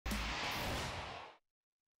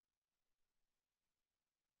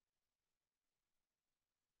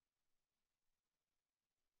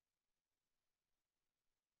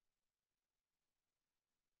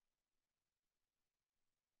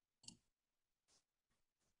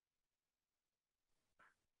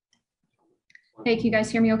Hey, can you guys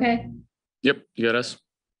hear me okay? Yep, you got us.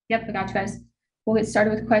 Yep, I got you guys. We'll get started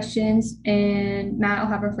with questions, and Matt, I'll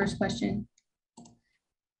have our first question.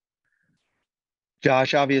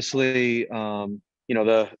 Josh, obviously, the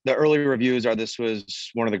early reviews are this was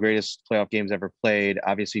one of the greatest playoff games ever played.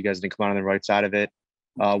 Obviously, you guys didn't come out on the right side of it.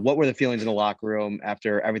 What were the feelings in the locker room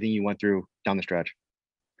after everything you went through down the stretch?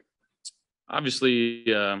 Obviously,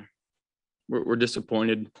 we're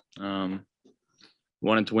disappointed.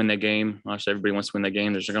 Wanted to win that game. Obviously, everybody wants to win that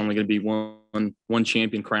game. There's only going to be one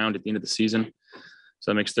champion crowned at the end of the season, so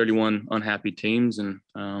that makes 31 unhappy teams. And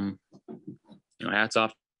hats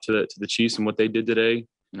off to the Chiefs and what they did today.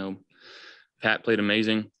 Pat played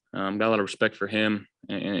amazing. Got a lot of respect for him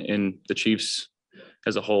and the Chiefs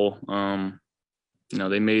as a whole.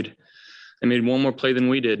 They made one more play than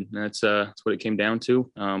we did. And that's what it came down to.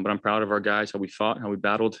 But I'm proud of our guys, how we fought, how we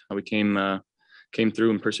battled, how we came through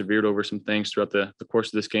and persevered over some things throughout the course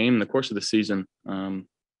of this game and the course of the season.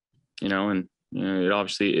 It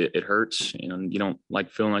obviously it hurts. You don't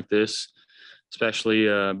like feeling like this, especially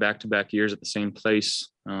back-to-back years at the same place.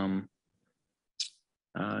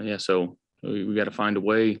 So we got to find a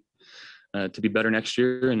way to be better next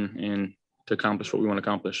year and to accomplish what we want to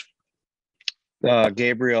accomplish.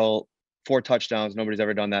 Gabriel, 4 touchdowns. Nobody's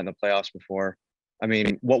ever done that in the playoffs before. I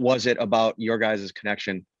mean, what was it about your guys'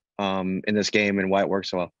 connection in this game and why it worked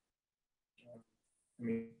so well? I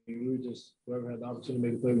mean, we were just whoever had the opportunity to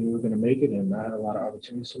make a play, we were going to make it, and I had a lot of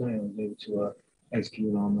opportunities tonight and was able to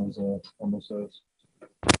execute on those.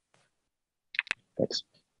 Thanks.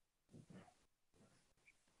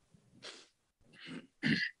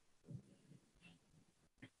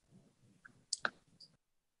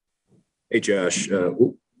 Hey, Josh.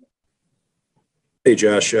 Wanted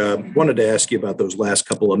to ask you about those last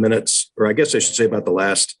couple of minutes, or I guess I should say about the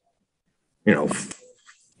last,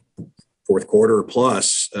 fourth quarter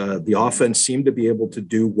plus. The offense seemed to be able to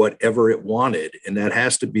do whatever it wanted, and that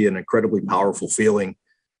has to be an incredibly powerful feeling.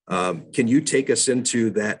 Can you take us into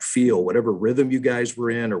that feel, whatever rhythm you guys were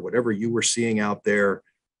in or whatever you were seeing out there,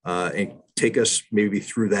 and take us maybe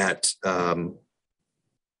through that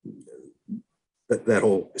that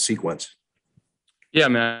whole sequence? Yeah,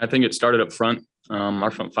 man, I think it started up front.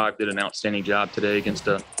 Our front five did an outstanding job today against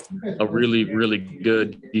a really, really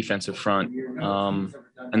good defensive front.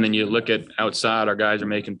 And then you look at outside, our guys are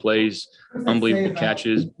making plays, unbelievable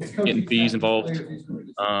catches, getting B's involved.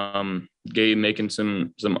 Gabe making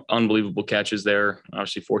some unbelievable catches there.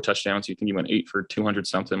 Obviously 4 touchdowns. You think he went 8 for 200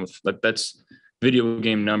 something. That's video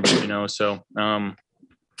game numbers, So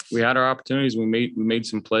we had our opportunities. We made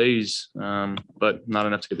some plays, but not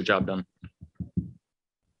enough to get the job done.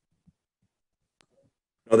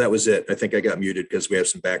 Oh, that was it. I think I got muted because we have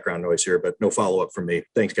some background noise here, but no follow-up from me.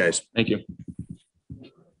 Thanks, guys. Thank you.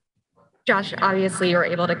 Josh, obviously you were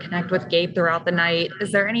able to connect with Gabe throughout the night.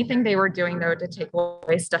 Is there anything they were doing, though, to take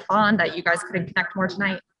away Stephon that you guys couldn't connect more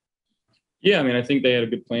tonight? Yeah, I mean, I think they had a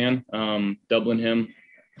good plan, doubling him,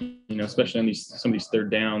 especially on some of these third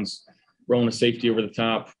downs, rolling a safety over the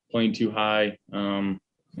top, playing too high. And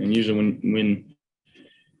usually when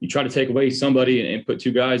you try to take away somebody and put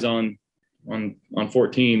 2 guys on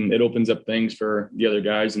 14, it opens up things for the other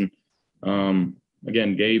guys. And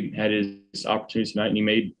again, Gabe had his opportunity tonight and he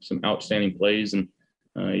made some outstanding plays, and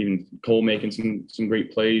even Cole making some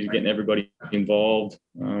great plays, getting everybody involved.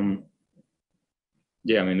 I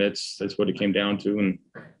mean, that's what it came down to. And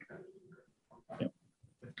yeah.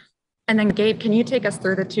 And then Gabe, can you take us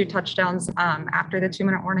through the 2 touchdowns after the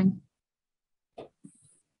 2-minute warning?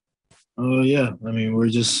 Yeah. I mean, we're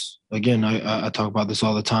just, again, I talk about this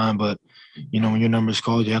all the time, but when your number is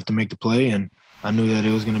called, you have to make the play. And I knew that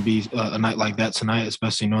it was going to be a night like that tonight,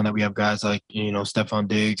 especially knowing that we have guys like, Stephon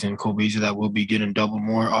Diggs and Cole Beasley that will be getting double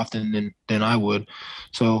more often than I would.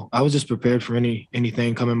 So I was just prepared for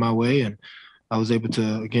anything coming my way. And I was able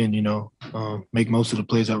to, again, make most of the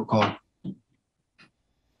plays that were called.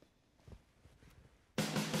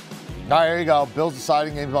 All right, there you go. Bills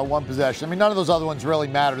deciding games by 1 possession. I mean, none of those other ones really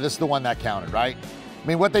matter. This is the one that counted, right? I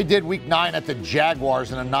mean, what they did week 9 at the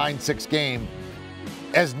Jaguars in a 9-6 game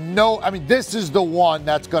this is the one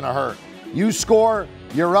that's going to hurt. You score,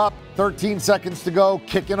 you're up, 13 seconds to go,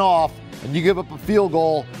 kicking off, and you give up a field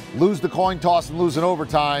goal, lose the coin toss and lose in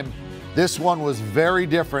overtime. This one was very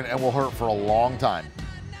different and will hurt for a long time.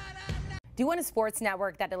 Do you want a sports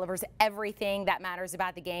network that delivers everything that matters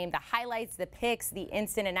about the game? The highlights, the picks, the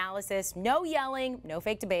instant analysis, no yelling, no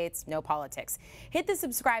fake debates, no politics. Hit the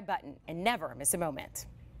subscribe button and never miss a moment.